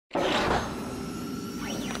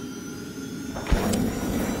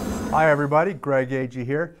Hi everybody, Agee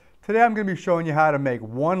here. Today I'm going to be showing you how to make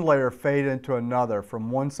one layer fade into another from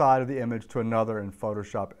one side of the image to another in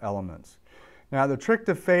Photoshop Elements. Now the trick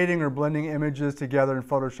to fading or blending images together in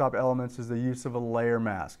Photoshop Elements is the use of a layer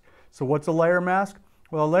mask. So what's a layer mask?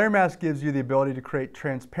 Well, a layer mask gives you the ability to create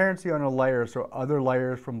transparency on a layer so other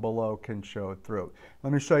layers from below can show through.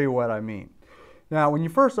 Let me show you what I mean. Now when you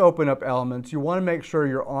first open up Elements, you want to make sure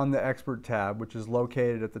you're on the Expert tab, which is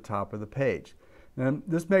located at the top of the page. And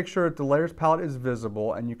this makes sure that the layers palette is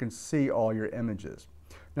visible and you can see all your images.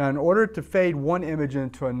 Now in order to fade one image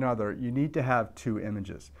into another, you need to have two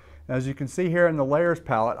images. As you can see here in the layers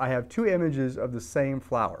palette, I have two images of the same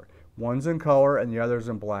flower. One's in color and the other's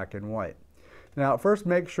in black and white. Now first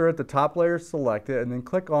make sure that the top layer is selected and then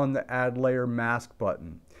click on the Add Layer Mask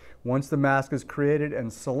button. Once the mask is created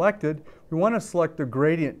and selected, we want to select the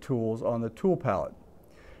gradient tools on the tool palette.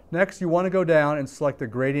 Next, you want to go down and select the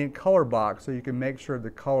gradient color box so you can make sure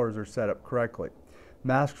the colors are set up correctly.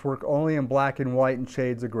 Masks work only in black and white and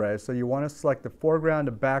shades of gray, so you want to select the foreground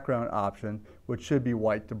to background option, which should be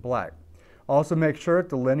white to black. Also make sure that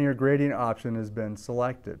the linear gradient option has been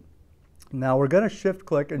selected. Now we're going to shift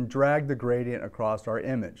click and drag the gradient across our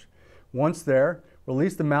image. Once there,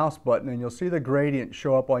 release the mouse button and you'll see the gradient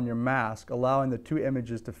show up on your mask, allowing the two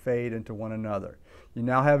images to fade into one another. You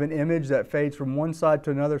now have an image that fades from one side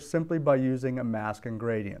to another simply by using a mask and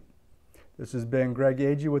gradient. This has been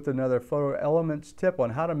Agee with another Photo Elements tip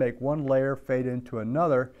on how to make one layer fade into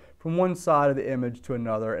another from one side of the image to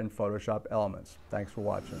another in Photoshop Elements. Thanks for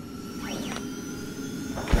watching.